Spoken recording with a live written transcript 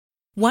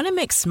Want to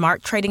make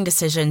smart trading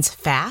decisions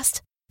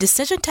fast?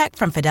 Decision Tech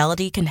from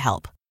Fidelity can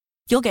help.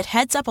 You'll get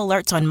heads-up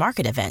alerts on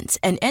market events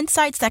and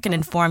insights that can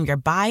inform your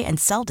buy and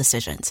sell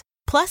decisions.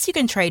 Plus, you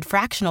can trade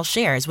fractional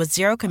shares with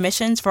zero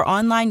commissions for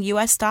online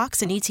U.S.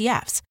 stocks and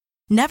ETFs.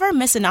 Never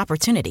miss an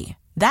opportunity.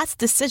 That's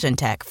Decision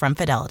Tech from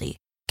Fidelity.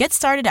 Get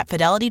started at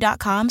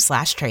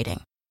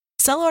fidelity.com/trading.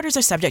 Sell orders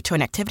are subject to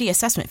an activity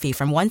assessment fee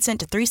from 1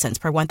 cent to 3 cents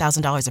per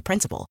 $1,000 of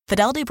principal.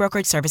 Fidelity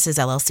Brokerage Services,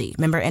 LLC.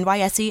 Member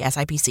NYSE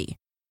SIPC.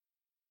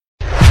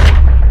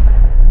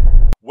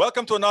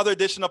 Welcome to another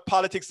edition of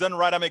Politics Done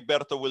Right. I'm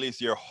Egberto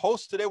Willies, your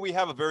host. Today we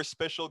have a very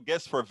special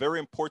guest for a very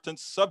important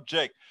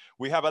subject.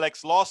 We have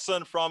Alex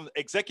Lawson, from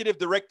Executive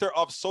Director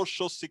of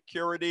Social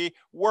Security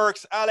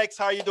Works. Alex,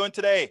 how are you doing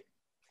today?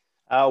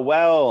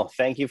 Well,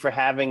 thank you for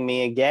having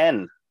me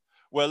again.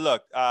 Well,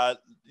 look,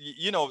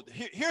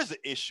 here's the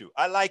issue.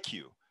 I like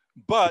you,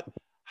 but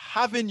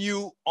having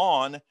you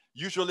on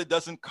usually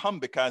doesn't come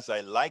because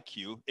I like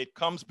you. It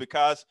comes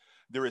because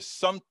there is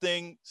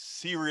something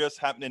serious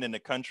happening in the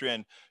country,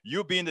 and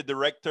you being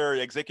the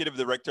executive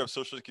director of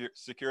Social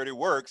Security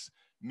Works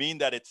mean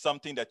that it's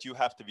something that you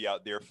have to be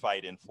out there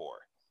fighting for.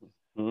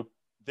 Mm-hmm.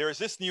 There's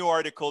this new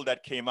article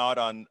that came out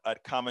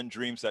at Common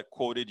Dreams that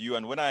quoted you,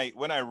 and when I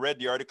read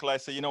the article, I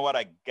said, you know what,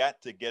 I got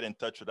to get in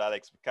touch with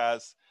Alex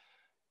because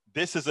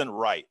this isn't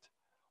right.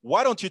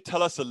 Why don't you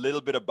tell us a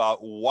little bit about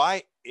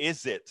why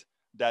is it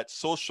that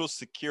Social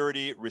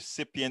Security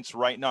recipients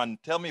right now, and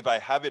tell me if I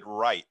have it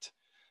right,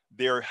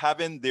 they're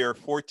having their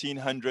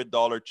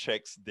 $1,400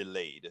 checks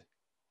delayed.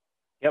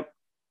 Yep.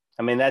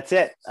 I mean, that's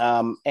it.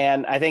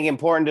 And I think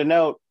important to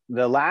note,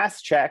 the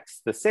last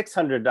checks, the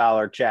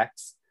 $600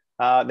 checks,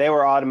 they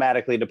were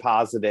automatically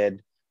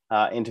deposited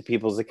into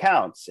people's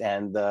accounts.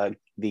 And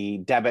the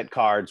debit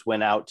cards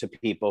went out to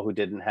people who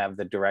didn't have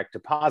the direct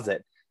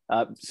deposit.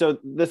 So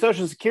the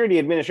Social Security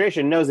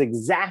Administration knows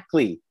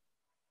exactly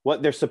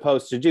what they're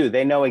supposed to do.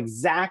 They know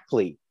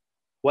exactly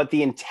what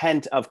the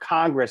intent of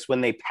Congress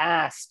when they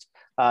passed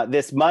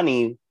this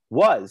money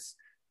was.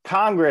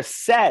 Congress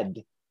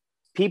said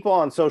people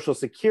on Social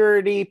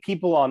Security,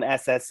 people on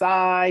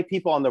SSI,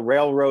 people on the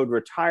railroad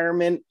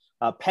retirement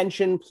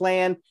pension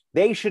plan,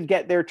 they should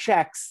get their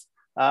checks.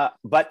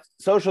 But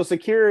Social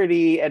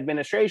Security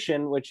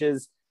Administration, which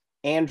is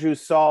Andrew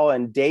Saul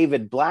and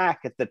David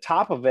Black at the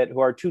top of it, who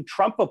are two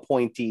Trump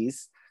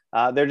appointees,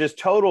 they're just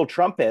total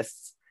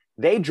Trumpists.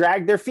 They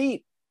drag their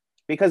feet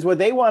because what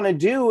they want to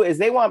do is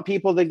they want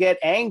people to get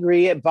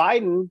angry at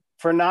Biden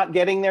for not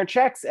getting their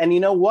checks. And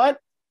you know what?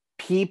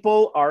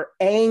 People are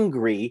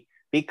angry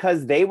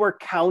because they were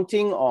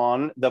counting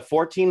on the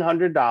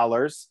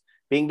 $1,400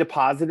 being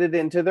deposited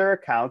into their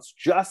accounts,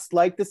 just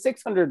like the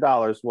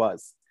 $600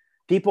 was.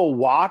 People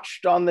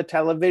watched on the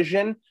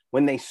television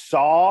when they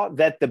saw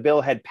that the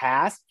bill had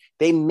passed.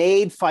 They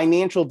made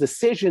financial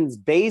decisions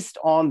based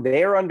on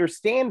their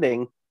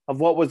understanding of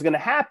what was going to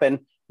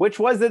happen, which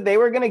was that they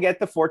were going to get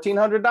the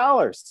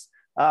 $1,400.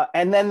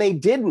 And then they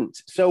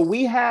didn't. So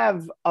we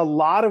have a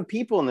lot of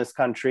people in this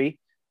country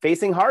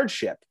facing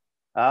hardship.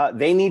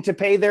 They need to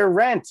pay their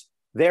rent.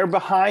 They're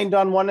behind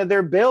on one of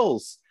their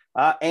bills.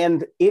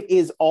 And it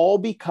is all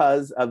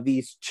because of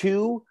these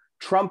two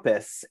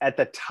Trumpists at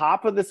the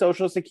top of the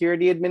Social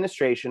Security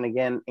Administration,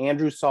 again,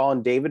 Andrew Saul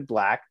and David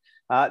Black,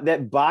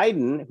 that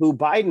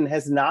Biden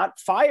has not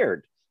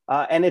fired.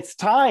 And it's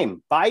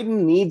time.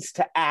 Biden needs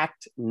to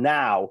act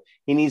now.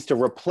 He needs to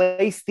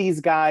replace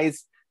these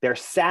guys. They're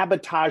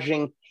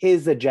sabotaging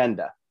his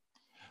agenda.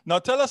 Now,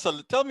 tell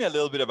me a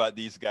little bit about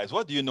these guys.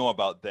 What do you know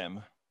about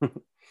them?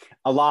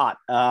 A lot.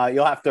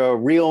 You'll have to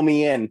reel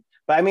me in.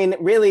 But I mean,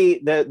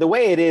 really, the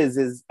way it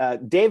is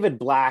David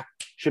Black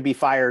should be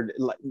fired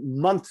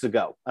months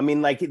ago. I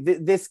mean,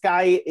 this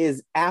guy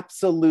is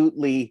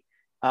absolutely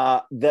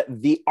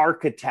the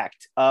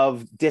architect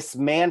of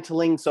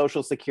dismantling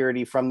Social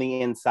Security from the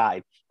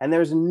inside. And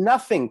there's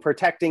nothing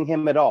protecting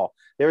him at all.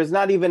 There is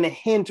not even a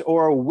hint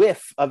or a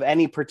whiff of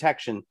any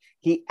protection.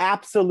 He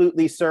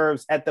absolutely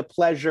serves at the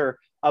pleasure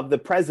of the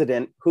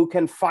president, who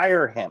can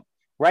fire him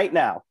right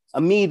now,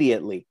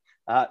 immediately.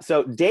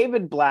 So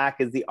David Black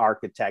is the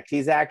architect.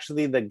 He's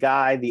actually the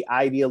guy, the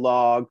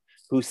ideologue,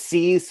 who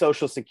sees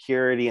Social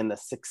Security and the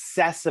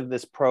success of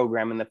this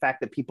program and the fact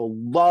that people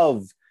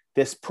love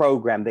this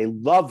program. They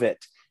love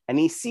it. And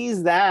he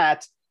sees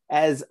that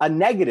as a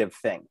negative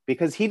thing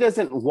because he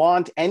doesn't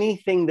want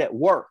anything that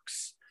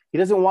works. He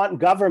doesn't want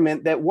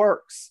government that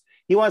works.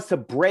 He wants to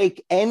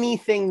break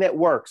anything that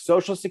works.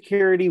 Social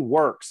Security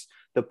works.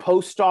 The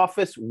post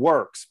office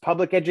works.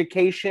 Public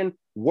education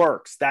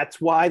works. That's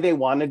why they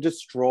want to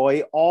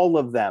destroy all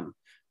of them,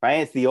 right?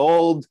 It's the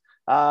old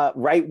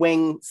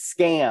right-wing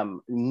scam.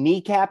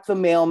 Kneecap the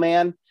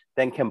mailman,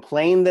 then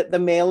complain that the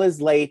mail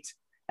is late,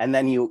 and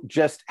then you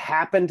just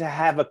happen to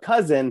have a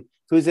cousin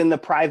who's in the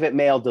private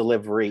mail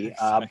delivery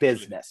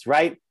business,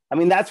 right? I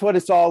mean, that's what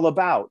it's all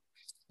about.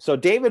 So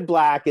David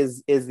Black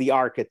is the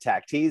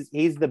architect.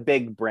 He's the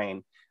big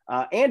brain.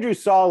 Andrew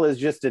Saul is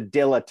just a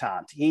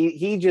dilettante.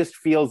 He just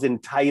feels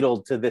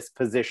entitled to this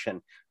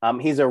position.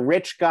 He's a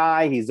rich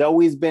guy. He's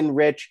always been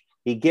rich.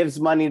 He gives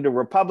money to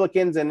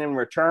Republicans, and in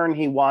return,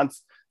 he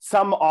wants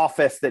some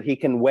office that he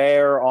can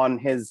wear on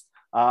his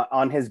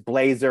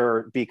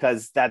blazer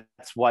because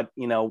that's what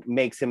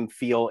makes him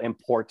feel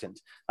important.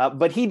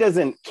 But he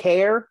doesn't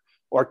care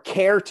or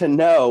care to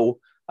know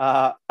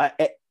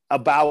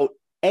about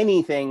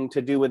anything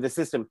to do with the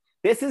system.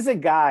 This is a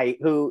guy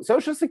who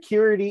Social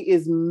Security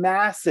is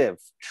massive,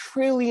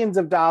 trillions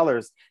of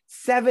dollars,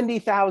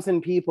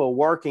 70,000 people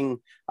working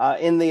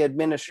in the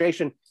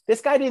administration.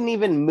 This guy didn't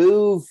even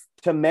move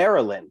to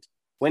Maryland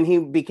when he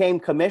became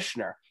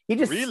commissioner. He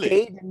just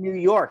stayed in New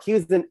York. He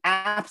was an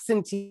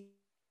absentee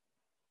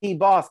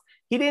boss.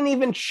 He didn't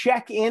even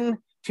check in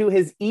to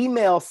his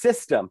email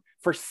system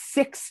for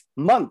 6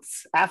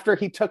 months after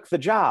he took the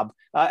job.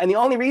 And the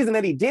only reason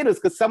that he did was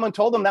because someone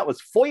told him that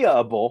was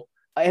FOIA-able,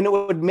 and it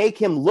would make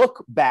him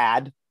look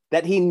bad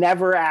that he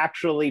never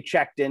actually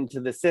checked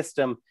into the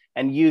system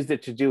and used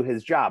it to do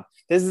his job.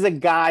 This is a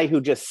guy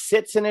who just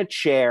sits in a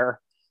chair,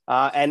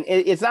 and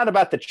it's not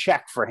about the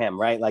check for him,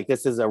 right? Like,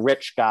 this is a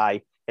rich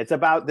guy. It's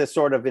about this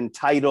sort of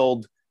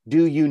entitled,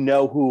 do you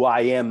know who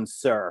I am,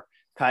 sir,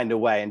 kind of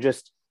way. And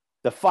just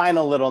the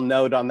final little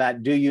note on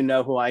that, do you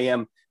know who I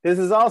am? This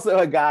is also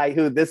a guy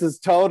who, this is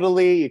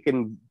totally, you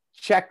can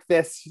check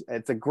this.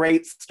 It's a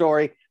great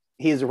story.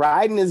 He's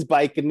riding his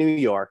bike in New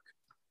York,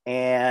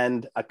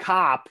 and a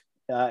cop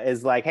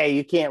is like, hey,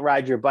 you can't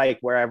ride your bike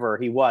wherever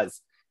he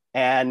was.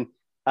 And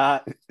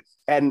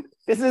this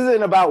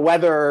isn't about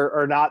whether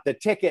or not the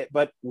ticket,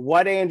 but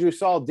what Andrew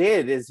Saul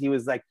did is he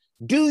was like,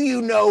 do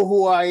you know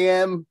who I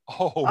am?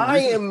 Oh, I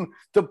am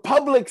the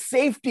public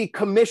safety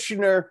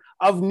commissioner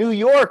of New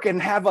York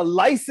and have a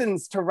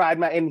license to ride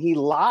my, and he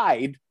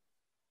lied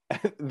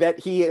that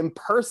he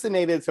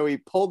impersonated. So he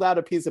pulled out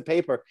a piece of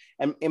paper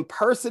and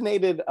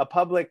impersonated a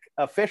public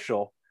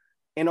official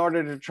in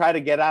order to try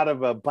to get out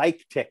of a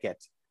bike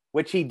ticket,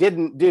 which he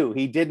didn't do.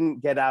 He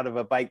didn't get out of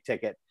a bike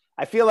ticket.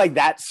 I feel like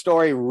that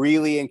story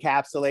really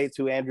encapsulates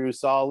who Andrew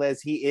Saul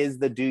is. He is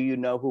the do you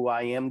know who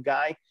I am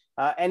guy.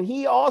 And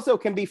he also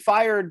can be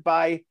fired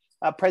by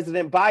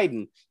President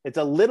Biden. It's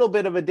a little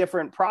bit of a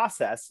different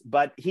process,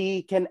 but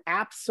he can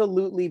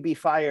absolutely be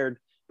fired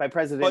by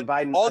President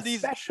Biden,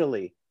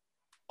 especially.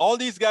 All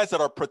these guys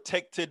that are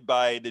protected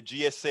by the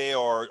GSA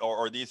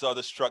or these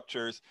other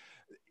structures,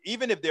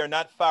 even if they're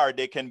not fired,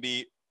 they can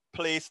be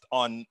placed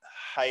on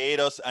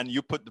hiatus and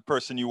you put the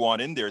person you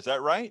want in there. Is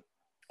that right?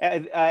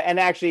 And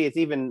actually, it's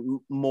even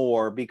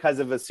more because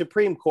of a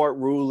Supreme Court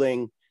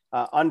ruling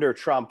under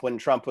Trump, when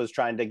Trump was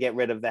trying to get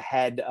rid of the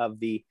head of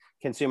the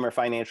Consumer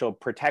Financial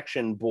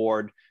Protection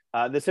Board.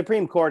 The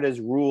Supreme Court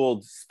has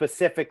ruled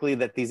specifically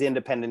that these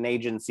independent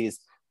agencies,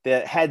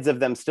 the heads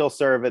of them still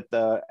serve at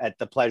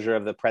the pleasure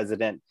of the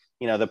president.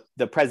 You know,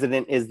 the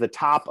president is the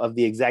top of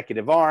the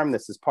executive arm.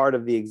 This is part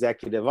of the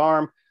executive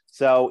arm.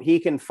 So he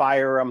can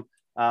fire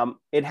them.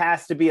 It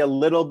has to be a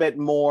little bit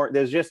more.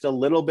 There's just a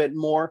little bit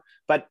more,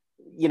 but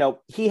you know,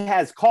 he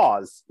has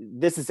cause.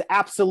 This is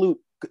absolute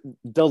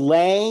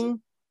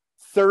delaying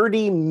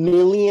 30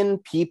 million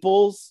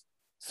people's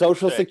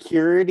Social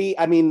Security.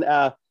 I mean,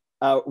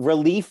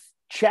 relief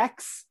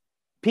checks,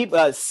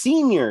 people,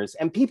 seniors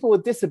and people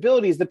with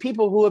disabilities, the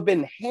people who have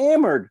been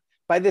hammered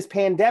by this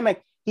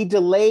pandemic. He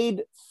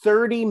delayed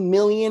 30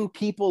 million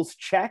people's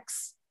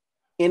checks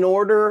in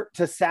order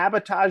to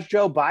sabotage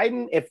Joe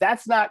Biden. If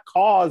that's not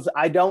cause,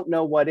 I don't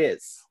know what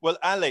is. Well,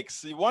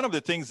 Alex, one of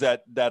the things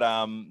that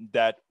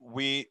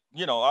we,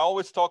 you know, I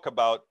always talk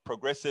about,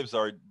 progressives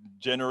are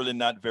generally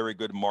not very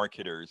good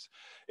marketers.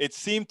 It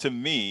seemed to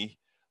me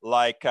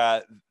like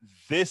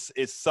this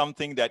is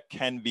something that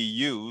can be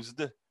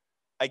used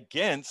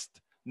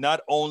against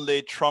not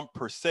only Trump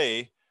per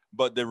se,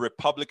 but the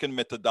Republican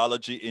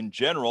methodology in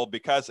general,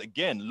 because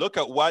again, look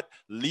at what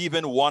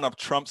leaving one of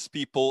Trump's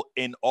people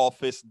in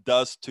office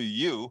does to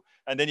you,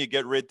 and then you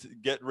get rid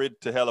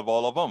to hell of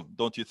all of them,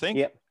 don't you think?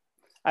 Yeah,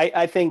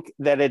 I think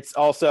that it's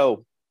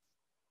also,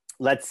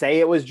 let's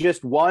say it was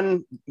just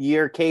 1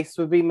 year case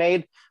would be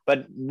made,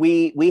 but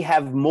we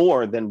have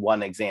more than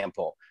one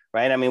example,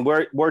 right? I mean,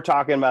 we're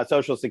talking about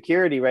Social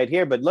Security right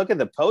here, but look at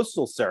the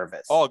Postal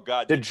Service. Oh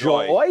God, the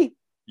joy.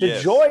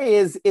 The joy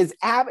is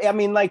I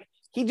mean, like,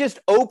 he just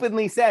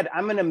openly said,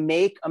 I'm going to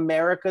make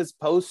America's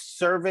post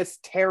service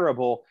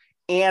terrible,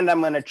 and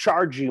I'm going to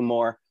charge you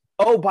more.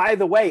 Oh, by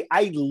the way,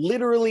 I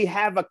literally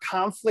have a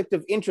conflict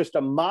of interest,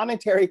 a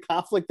monetary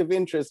conflict of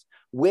interest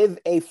with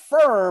a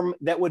firm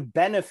that would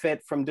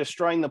benefit from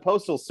destroying the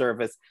Postal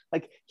Service.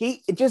 Like,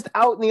 he just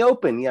out in the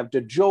open. You have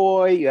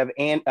DeJoy, you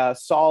have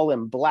Saul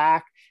and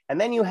Black,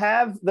 and then you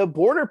have the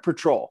Border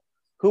Patrol,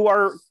 who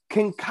are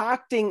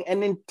concocting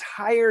an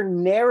entire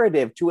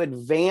narrative to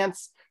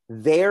advance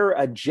their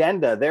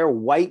agenda, their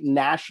white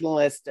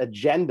nationalist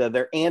agenda,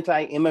 their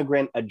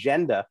anti-immigrant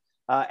agenda.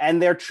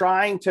 And they're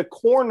trying to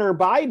corner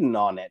Biden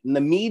on it. And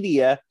the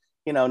media,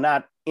 you know,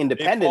 not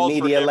independent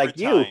media like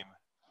you,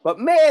 but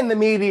man, the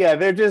media,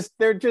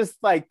 they're just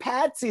like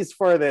patsies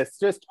for this,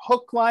 just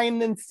hook,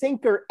 line, and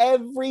sinker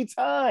every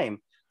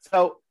time.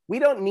 So we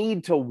don't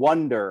need to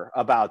wonder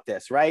about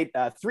this, right?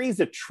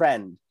 Three's a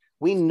trend.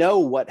 We know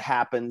what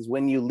happens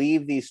when you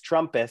leave these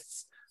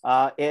Trumpists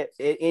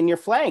in your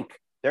flank.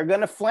 They're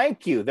going to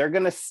flank you. They're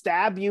going to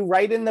stab you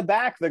right in the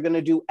back. They're going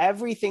to do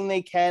everything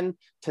they can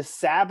to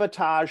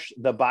sabotage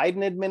the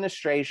Biden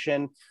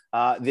administration,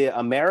 the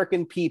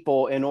American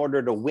people, in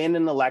order to win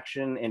an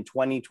election in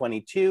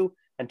 2022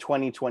 and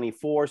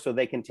 2024 so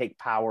they can take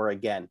power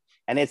again.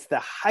 And it's the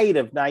height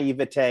of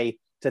naivete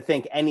to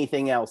think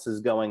anything else is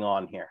going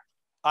on here.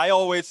 I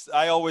always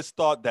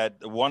thought that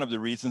one of the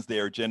reasons they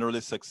are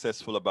generally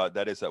successful about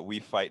that is that we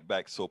fight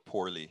back so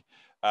poorly.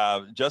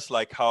 Just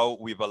like how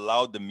we've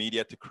allowed the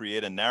media to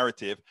create a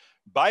narrative.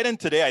 Biden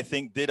today, I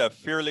think, did a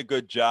fairly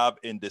good job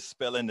in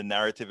dispelling the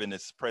narrative in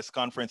his press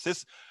conference.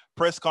 This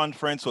press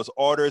conference was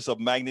orders of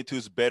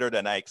magnitudes better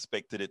than I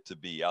expected it to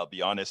be. I'll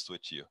be honest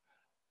with you.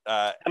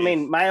 I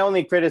mean, my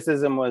only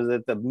criticism was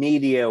that the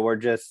media were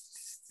just,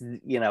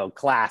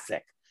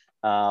 classic.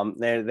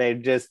 They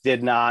just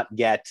did not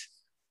get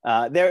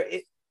there.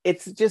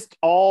 It's just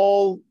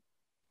all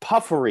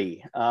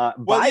puffery.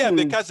 Biden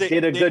because they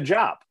did a good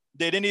job.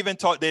 They didn't even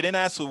talk. They didn't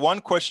ask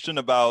one question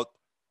about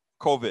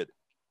COVID.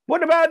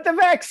 What about the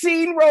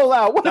vaccine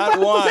rollout? What Not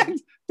about one.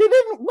 They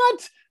didn't.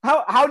 What?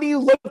 How do you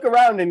look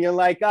around and you're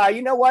like,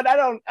 you know what?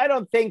 I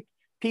don't think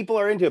people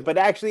are into it. But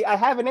actually, I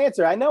have an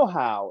answer. I know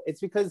how. It's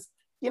because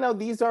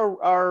these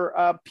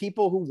are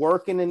people who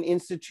work in an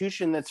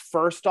institution that's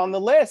first on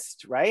the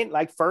list, right?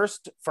 Like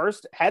first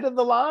head of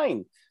the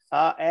line.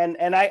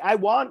 And I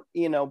want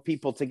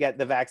people to get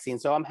the vaccine.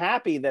 So I'm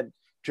happy that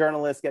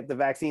journalists get the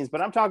vaccines.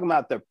 But I'm talking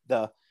about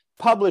the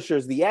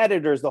publishers, the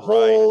editors, the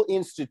whole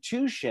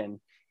institution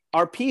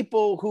are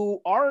people who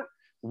aren't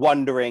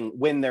wondering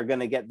when they're going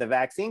to get the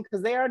vaccine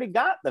because they already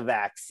got the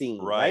vaccine.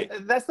 Right.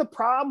 That's the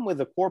problem with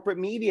the corporate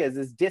media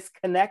is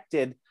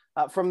disconnected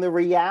from the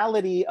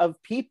reality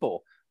of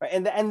people.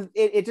 Right? And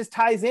it just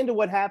ties into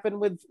what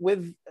happened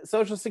with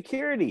Social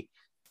Security.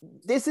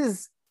 This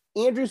is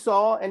Andrew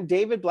Saul and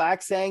David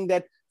Black saying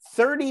that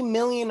 30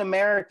 million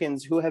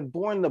Americans who have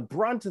borne the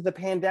brunt of the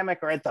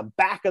pandemic are at the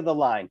back of the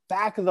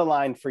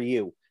line for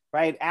you.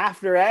 Right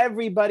after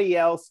everybody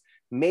else,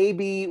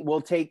 maybe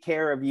we'll take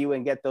care of you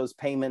and get those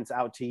payments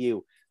out to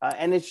you.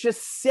 And it's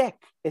just sick.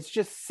 It's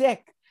just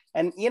sick.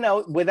 And,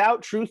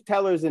 without truth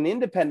tellers and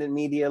independent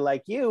media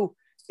like you,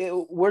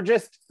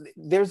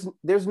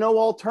 there's no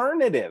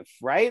alternative.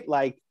 Right.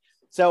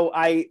 So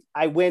I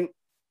went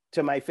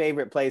to my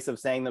favorite place of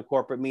saying the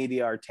corporate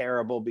media are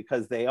terrible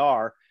because they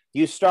are.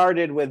 You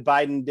started with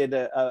Biden did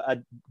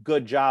a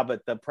good job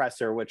at the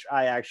presser, which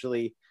I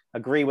actually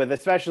agree with,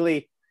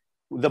 especially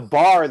the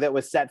bar that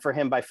was set for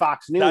him by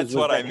Fox News. That's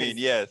what I mean.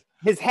 Yes.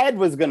 His head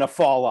was going to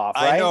fall off.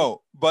 Right? I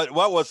know. But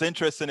what was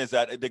interesting is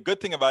that the good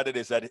thing about it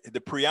is that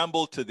the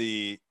preamble to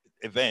the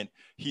event,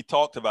 he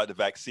talked about the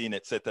vaccine,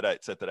 et cetera,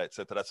 et cetera, et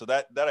cetera. So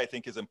that I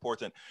think is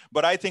important.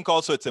 But I think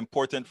also it's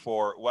important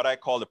for what I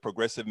call the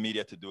progressive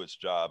media to do its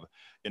job.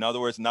 In other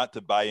words, not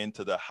to buy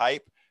into the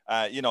hype.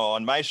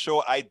 On my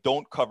show, I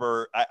don't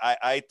cover,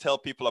 I tell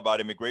people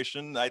about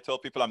immigration. I tell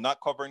people I'm not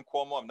covering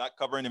Cuomo. I'm not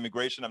covering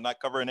immigration. I'm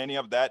not covering any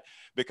of that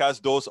because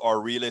those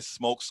are really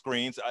smoke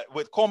screens.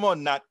 With Cuomo,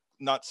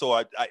 not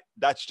so.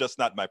 That's just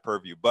not my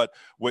purview. But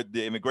with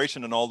the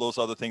immigration and all those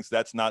other things,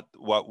 that's not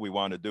what we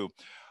want to do.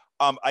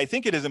 I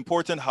think it is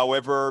important,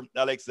 however,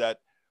 Alex, that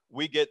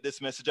we get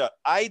this message out.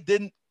 I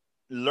didn't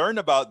learn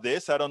about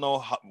this. I don't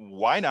know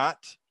why not.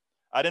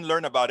 I didn't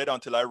learn about it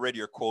until I read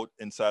your quote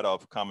inside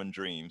of Common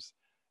Dreams.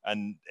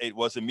 And it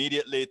was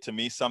immediately, to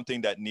me,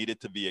 something that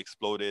needed to be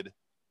exploded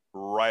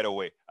right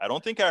away. I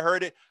don't think I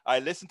heard it. I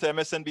listened to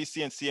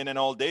MSNBC and CNN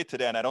all day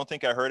today, and I don't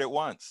think I heard it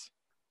once.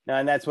 No,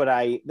 and that's what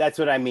I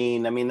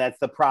mean. I mean, that's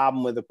the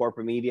problem with the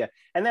corporate media.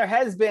 And there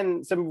has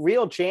been some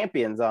real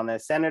champions on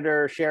this.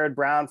 Senator Sherrod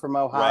Brown from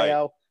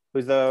Ohio,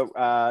 who's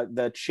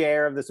the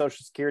chair of the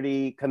Social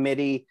Security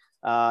Committee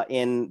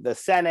in the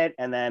Senate,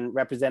 and then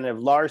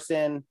Representative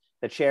Larson,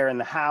 the chair in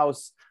the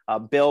House.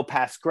 Bill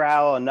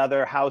Pascrell,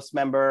 another House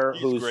member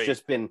who's great.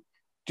 Just been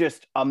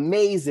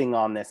amazing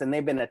on this. And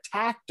they've been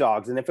attack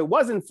dogs. And if it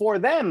wasn't for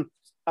them,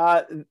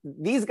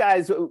 these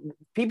guys,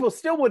 people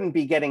still wouldn't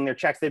be getting their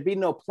checks. There'd be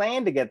no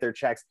plan to get their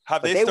checks.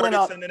 Have they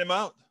started sending them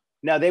out?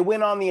 No, they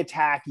went on the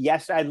attack.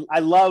 Yes, I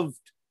loved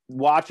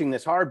watching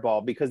this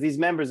hardball because these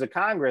members of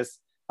Congress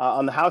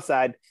on the House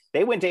side,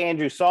 they went to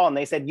Andrew Saul and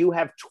they said, you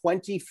have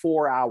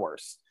 24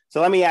 hours.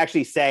 So let me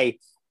actually say,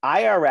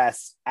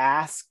 IRS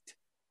asked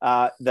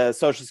the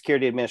Social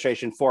Security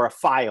Administration for a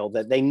file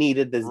that they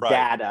needed this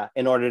data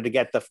in order to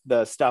get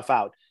the stuff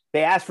out.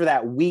 They asked for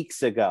that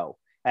weeks ago,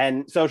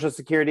 and Social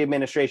Security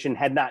Administration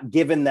had not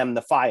given them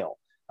the file.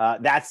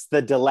 That's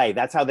the delay.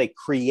 That's how they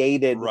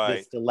created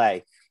this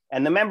delay.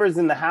 And the members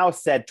in the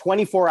House said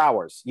 24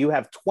 hours. You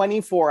have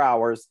 24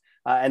 hours,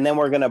 and then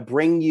we're going to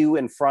bring you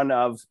in front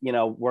of,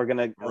 we're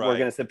going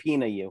to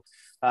subpoena you.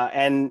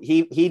 And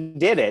he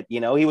did it.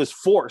 He was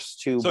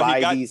forced to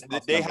buy these.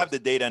 They have the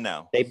data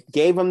now. They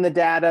gave him the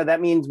data.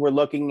 That means we're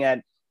looking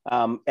at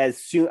as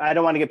soon, I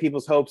don't want to get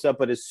people's hopes up,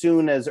 but as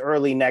soon as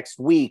early next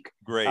week,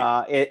 Great.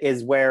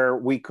 Is where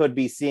we could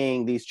be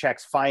seeing these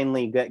checks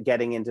finally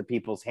getting into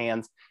people's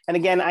hands. And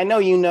again, I know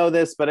you know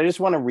this, but I just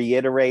want to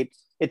reiterate,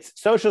 it's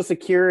Social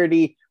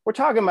Security. We're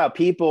talking about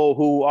people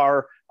who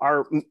are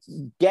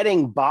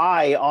getting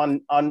by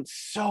on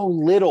so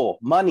little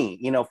money,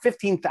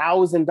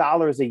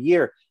 $15,000 a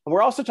year. And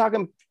we're also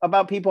talking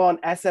about people on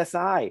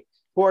SSI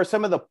who are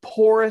some of the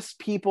poorest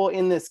people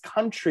in this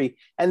country.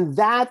 And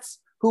that's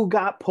who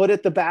got put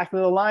at the back of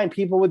the line,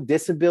 people with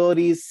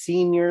disabilities,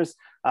 seniors,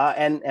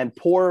 and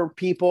poor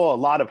people. A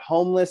lot of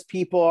homeless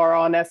people are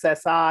on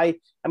SSI.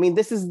 I mean,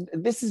 this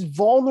is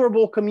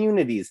vulnerable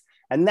communities.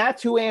 And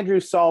that's who Andrew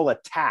Saul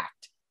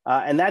attacked.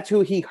 And that's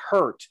who he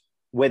hurt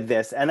with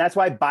this. And that's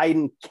why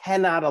Biden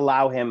cannot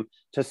allow him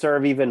to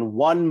serve even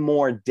one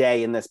more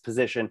day in this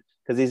position,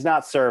 because he's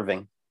not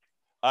serving.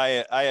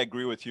 I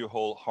agree with you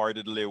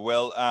wholeheartedly.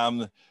 Well,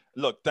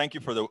 look, thank you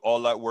for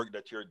all that work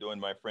that you're doing,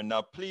 my friend.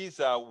 Now, please,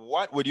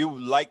 what would you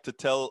like to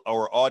tell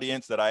our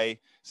audience that I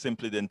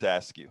simply didn't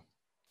ask you?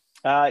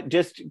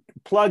 Just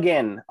plug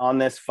in on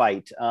this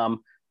fight.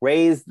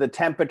 Raise the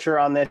temperature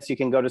on this. You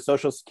can go to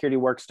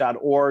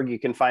socialsecurityworks.org. You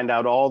can find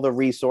out all the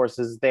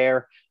resources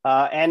there,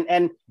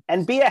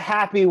 and be a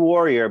happy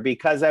warrior,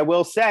 because I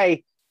will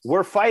say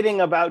we're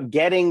fighting about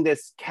getting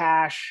this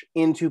cash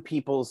into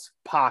people's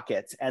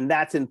pockets, and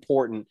that's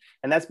important.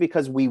 And that's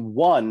because we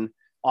won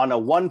on a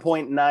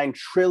 $1.9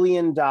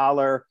 trillion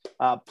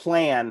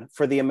plan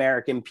for the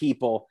American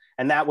people.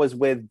 And that was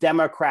with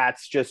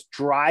Democrats just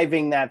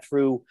driving that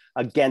through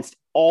against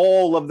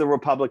all of the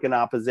Republican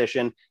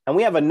opposition. And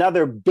we have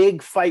another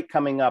big fight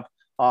coming up,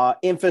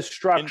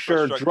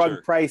 infrastructure,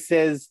 drug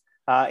prices,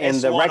 and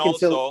the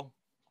reconciliation.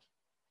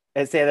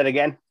 Say that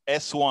again.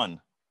 S1.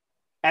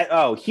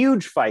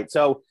 Huge fight.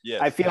 So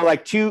yes. I feel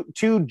like two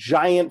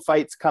giant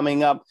fights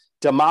coming up.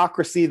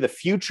 Democracy, the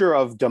future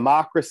of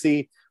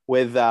democracy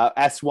with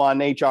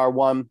S1,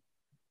 HR1,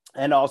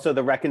 and also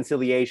the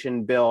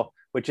reconciliation bill,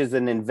 which is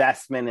an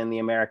investment in the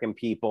American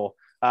people.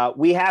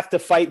 We have to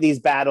fight these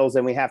battles,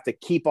 and we have to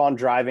keep on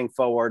driving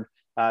forward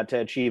to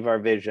achieve our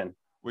vision.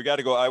 We got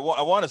to go. I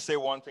want to say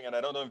one thing, and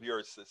I don't know if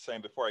you're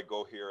saying before I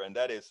go here, and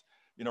that is,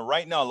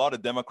 right now, a lot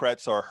of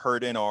Democrats are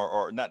hurting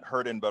or not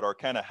hurting, but are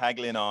kind of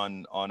haggling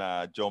on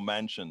Joe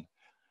Manchin.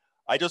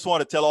 I just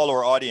want to tell all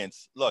our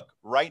audience, look,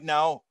 right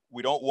now,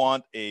 we don't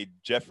want a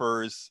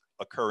Jeffers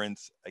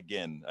occurrence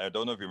again. I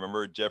don't know if you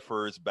remember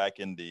Jeffers back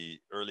in the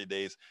early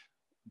days,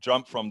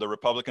 jumped from the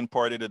Republican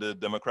Party to the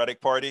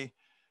Democratic Party.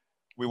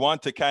 We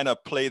want to kind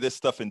of play this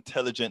stuff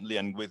intelligently.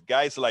 And with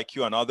guys like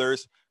you and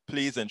others,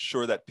 please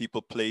ensure that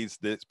people play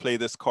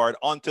this card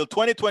until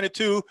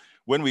 2022,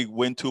 when we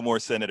win 2 more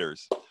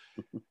senators.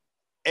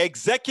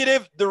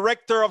 Executive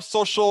Director of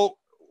Social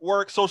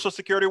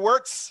Security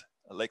Works,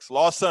 Alex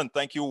Lawson,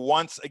 thank you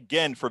once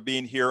again for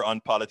being here on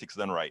Politics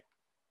Done Right.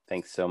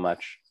 Thanks so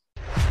much.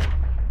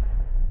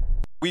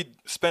 We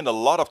spend a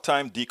lot of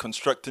time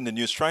deconstructing the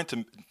news, trying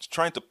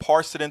to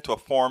parse it into a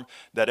form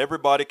that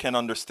everybody can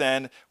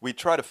understand. We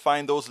try to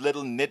find those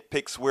little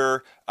nitpicks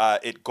where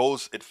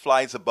it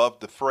flies above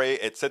the fray,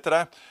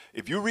 etc.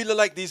 If you really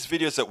like these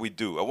videos that we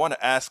do, I want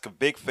to ask a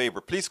big favor.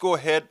 Please go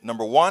ahead.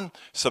 Number 1,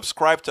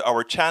 subscribe to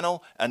our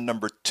channel. And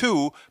number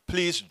 2,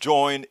 please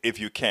join if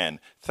you can.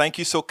 Thank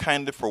you so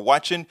kindly for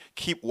watching.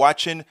 Keep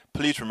watching.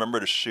 Please remember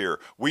to share.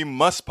 We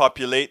must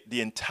populate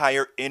the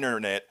entire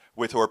internet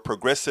with our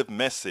progressive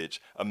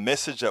message, a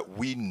message that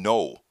we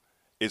know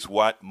is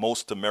what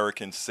most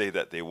Americans say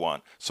that they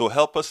want. So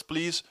help us,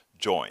 please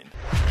join.